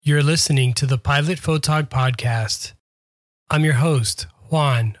You're listening to the Pilot Photog Podcast. I'm your host,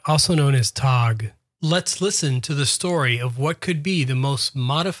 Juan, also known as Tog. Let's listen to the story of what could be the most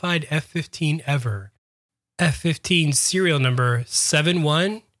modified F-15 ever. F-15 serial number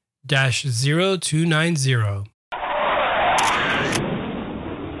 71-0290.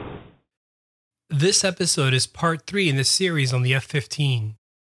 This episode is part 3 in the series on the F-15.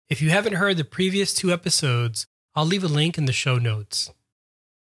 If you haven't heard the previous 2 episodes, I'll leave a link in the show notes.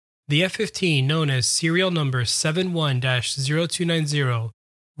 The F-15, known as serial number 71-0290,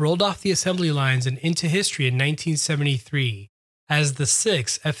 rolled off the assembly lines and into history in 1973 as the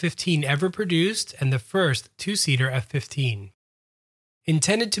 6th F-15 ever produced and the first 2-seater F-15.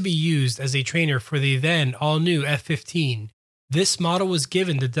 Intended to be used as a trainer for the then all-new F-15, this model was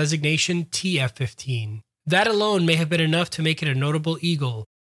given the designation TF-15. That alone may have been enough to make it a notable eagle,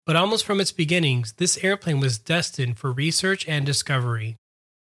 but almost from its beginnings, this airplane was destined for research and discovery.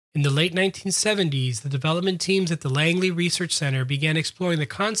 In the late 1970s, the development teams at the Langley Research Center began exploring the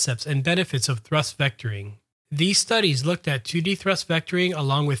concepts and benefits of thrust vectoring. These studies looked at 2D thrust vectoring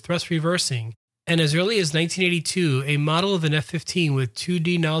along with thrust reversing, and as early as 1982, a model of an F-15 with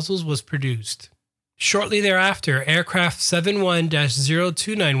 2D nozzles was produced. Shortly thereafter, aircraft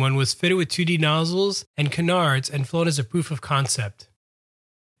 71-0291 was fitted with 2D nozzles and canards and flown as a proof of concept.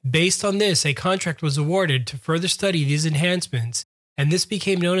 Based on this, a contract was awarded to further study these enhancements, and this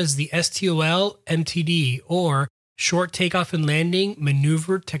became known as the STOL-MTD, or Short Takeoff and Landing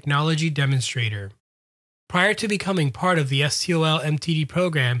Maneuver Technology Demonstrator. Prior to becoming part of the STOL-MTD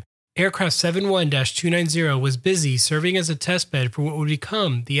program, aircraft 71-290 was busy serving as a testbed for what would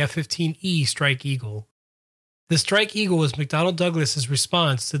become the F-15E Strike Eagle. The Strike Eagle was McDonnell Douglas's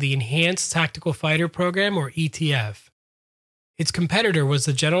response to the Enhanced Tactical Fighter Program, or ETF. Its competitor was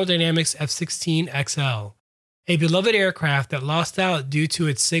the General Dynamics F-16XL, a beloved aircraft that lost out due to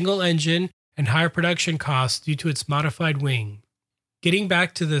its single engine and higher production costs due to its modified wing. Getting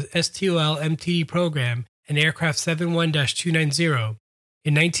back to the STOL-MTD program and aircraft 71-290,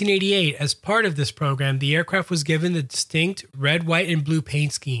 in 1988, as part of this program, the aircraft was given the distinct red, white, and blue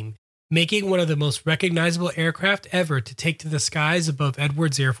paint scheme, making one of the most recognizable aircraft ever to take to the skies above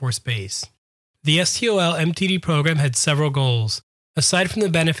Edwards Air Force Base. The STOL-MTD program had several goals. Aside from the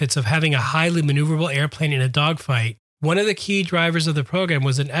benefits of having a highly maneuverable airplane in a dogfight, one of the key drivers of the program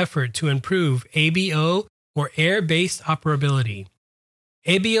was an effort to improve ABO, or air-based operability.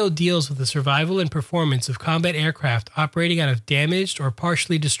 ABO deals with the survival and performance of combat aircraft operating out of damaged or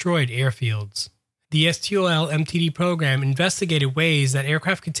partially destroyed airfields. The STOL-MTD program investigated ways that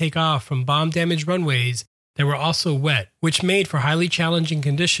aircraft could take off from bomb-damaged runways that were also wet, which made for highly challenging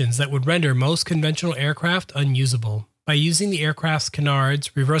conditions that would render most conventional aircraft unusable. By using the aircraft's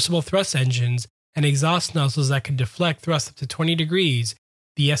canards, reversible thrust engines, and exhaust nozzles that could deflect thrust up to 20 degrees,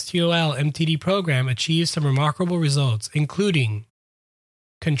 the STOL-MTD program achieved some remarkable results, including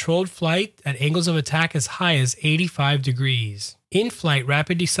controlled flight at angles of attack as high as 85 degrees, in-flight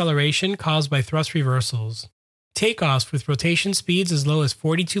rapid deceleration caused by thrust reversals, takeoffs with rotation speeds as low as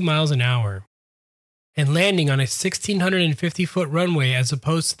 42 miles an hour, and landing on a 1,650-foot runway as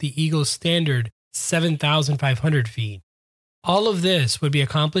opposed to the Eagle's standard 7,500 feet. All of this would be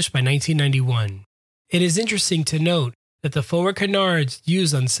accomplished by 1991. It is interesting to note that the forward canards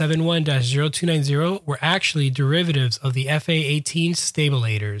used on 71-0290 were actually derivatives of the FA-18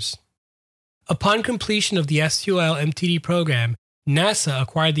 stabilators. Upon completion of the STOL-MTD program, NASA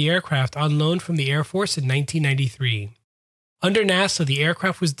acquired the aircraft on loan from the Air Force in 1993. Under NASA, the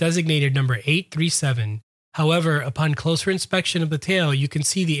aircraft was designated number 837. However, upon closer inspection of the tail, you can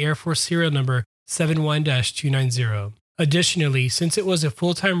see the Air Force serial number 71-290. Additionally, since it was a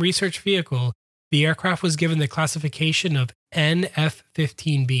full-time research vehicle, the aircraft was given the classification of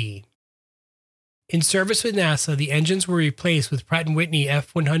NF-15B. In service with NASA, the engines were replaced with Pratt & Whitney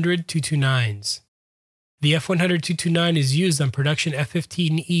F100-229s. The F100-229 is used on production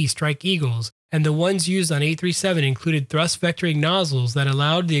F-15E Strike Eagles, and the ones used on 837 included thrust vectoring nozzles that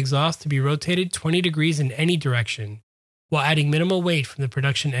allowed the exhaust to be rotated 20 degrees in any direction, while adding minimal weight from the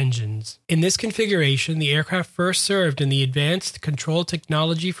production engines. In this configuration, the aircraft first served in the Advanced Control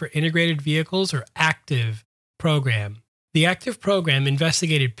Technology for Integrated Vehicles, or ACTIV, program. The ACTIV program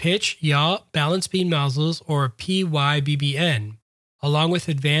investigated pitch, yaw, balance beam nozzles, or PYBBN, along with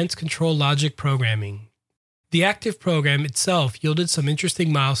advanced control logic programming. The ACTIV program itself yielded some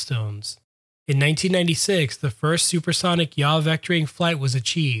interesting milestones. In 1996, the first supersonic yaw vectoring flight was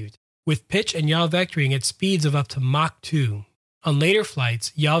achieved, with pitch and yaw vectoring at speeds of up to Mach 2. On later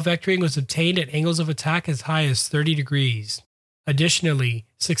flights, yaw vectoring was obtained at angles of attack as high as 30 degrees. Additionally,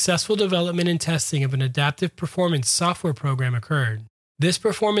 successful development and testing of an adaptive performance software program occurred. This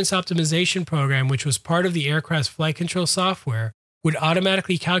performance optimization program, which was part of the aircraft's flight control software, would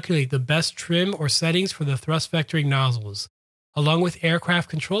automatically calculate the best trim or settings for the thrust vectoring nozzles, along with aircraft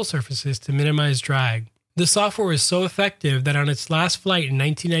control surfaces to minimize drag. The software was so effective that on its last flight in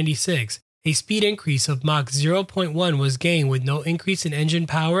 1996, a speed increase of Mach 0.1 was gained with no increase in engine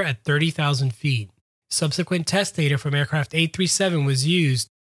power at 30,000 feet. Subsequent test data from aircraft 837 was used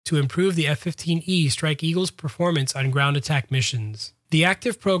to improve the F-15E Strike Eagle's performance on ground attack missions. The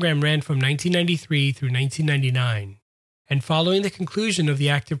active program ran from 1993 through 1999, and following the conclusion of the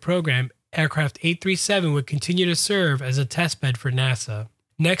active program, aircraft 837 would continue to serve as a testbed for NASA.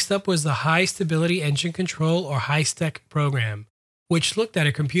 Next up was the High Stability Engine Control or HISTEC program, which looked at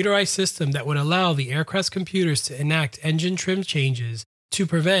a computerized system that would allow the aircraft's computers to enact engine trim changes to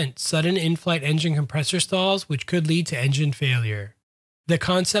prevent sudden in-flight engine compressor stalls, which could lead to engine failure. The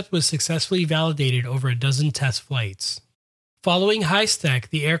concept was successfully validated over a dozen test flights. Following HISTEC,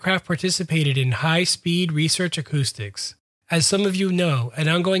 the aircraft participated in high-speed research acoustics. As some of you know, an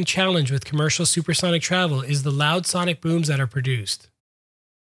ongoing challenge with commercial supersonic travel is the loud sonic booms that are produced.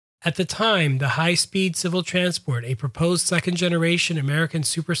 At the time, the high-speed civil transport, a proposed second-generation American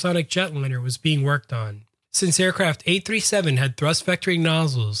supersonic jetliner, was being worked on. Since aircraft 837 had thrust vectoring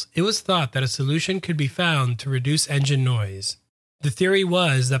nozzles, it was thought that a solution could be found to reduce engine noise. The theory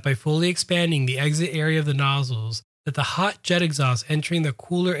was that by fully expanding the exit area of the nozzles, that the hot jet exhaust entering the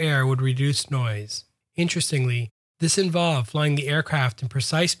cooler air would reduce noise. Interestingly, this involved flying the aircraft in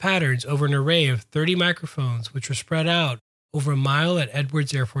precise patterns over an array of 30 microphones which were spread out over a mile at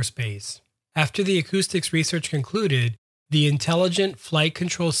Edwards Air Force Base. After the acoustics research concluded, the Intelligent Flight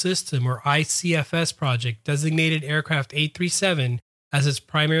Control System, or ICFS project, designated aircraft 837 as its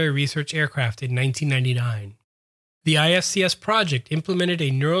primary research aircraft in 1999. The IFCS project implemented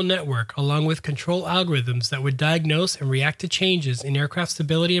a neural network along with control algorithms that would diagnose and react to changes in aircraft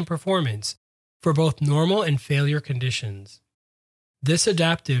stability and performance for both normal and failure conditions. This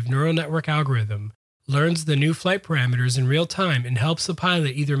adaptive neural network algorithm learns the new flight parameters in real time and helps the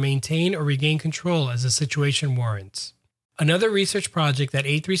pilot either maintain or regain control as the situation warrants. Another research project that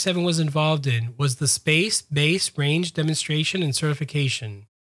 837 was involved in was the Space Base Range Demonstration and Certification,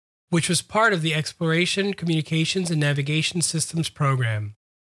 which was part of the Exploration, Communications, and Navigation Systems program.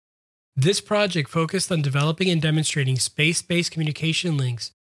 This project focused on developing and demonstrating space-based communication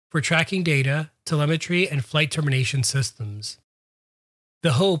links for tracking data, telemetry, and flight termination systems.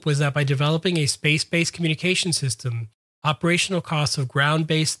 The hope was that by developing a space-based communication system, operational costs of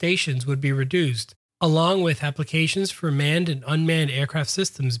ground-based stations would be reduced, along with applications for manned and unmanned aircraft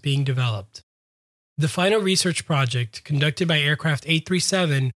systems being developed. The final research project, conducted by aircraft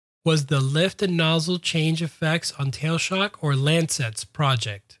 837, was the Lift and Nozzle Change Effects on Tailshock, or Landsets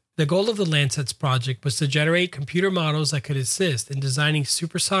project. The goal of the Landsets project was to generate computer models that could assist in designing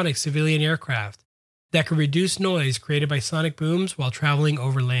supersonic civilian aircraft that could reduce noise created by sonic booms while traveling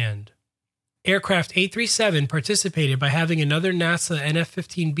over land. Aircraft 837 participated by having another NASA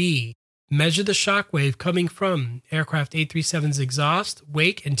NF-15B measure the shock wave coming from aircraft 837's exhaust,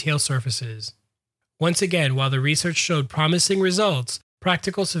 wake, and tail surfaces. Once again, while the research showed promising results,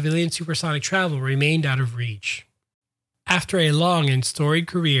 practical civilian supersonic travel remained out of reach. After a long and storied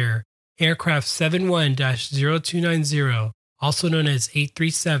career, aircraft 71-0290, also known as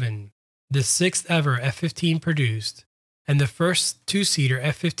 837, the sixth ever F-15 produced, and the first two-seater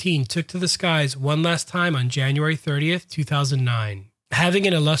F-15 took to the skies one last time on January 30th, 2009. Having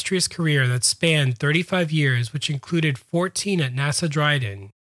an illustrious career that spanned 35 years, which included 14 at NASA Dryden,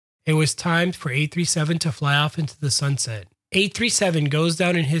 it was time for 837 to fly off into the sunset. 837 goes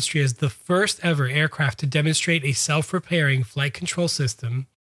down in history as the first ever aircraft to demonstrate a self-repairing flight control system,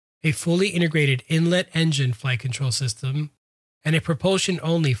 a fully integrated inlet engine flight control system, and a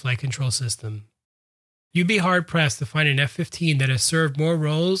propulsion-only flight control system. You'd be hard-pressed to find an F-15 that has served more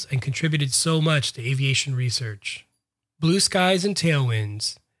roles and contributed so much to aviation research. Blue skies and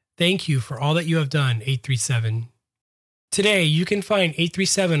tailwinds. Thank you for all that you have done, 837. Today, you can find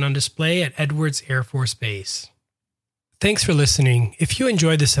 837 on display at Edwards Air Force Base. Thanks for listening. If you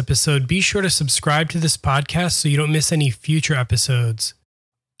enjoyed this episode, be sure to subscribe to this podcast so you don't miss any future episodes.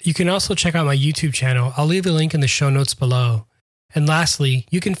 You can also check out my YouTube channel. I'll leave a link in the show notes below. And lastly,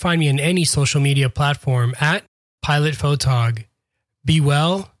 you can find me on any social media platform at Pilot Photog. Be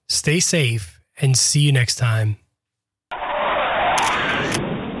well, stay safe, and see you next time.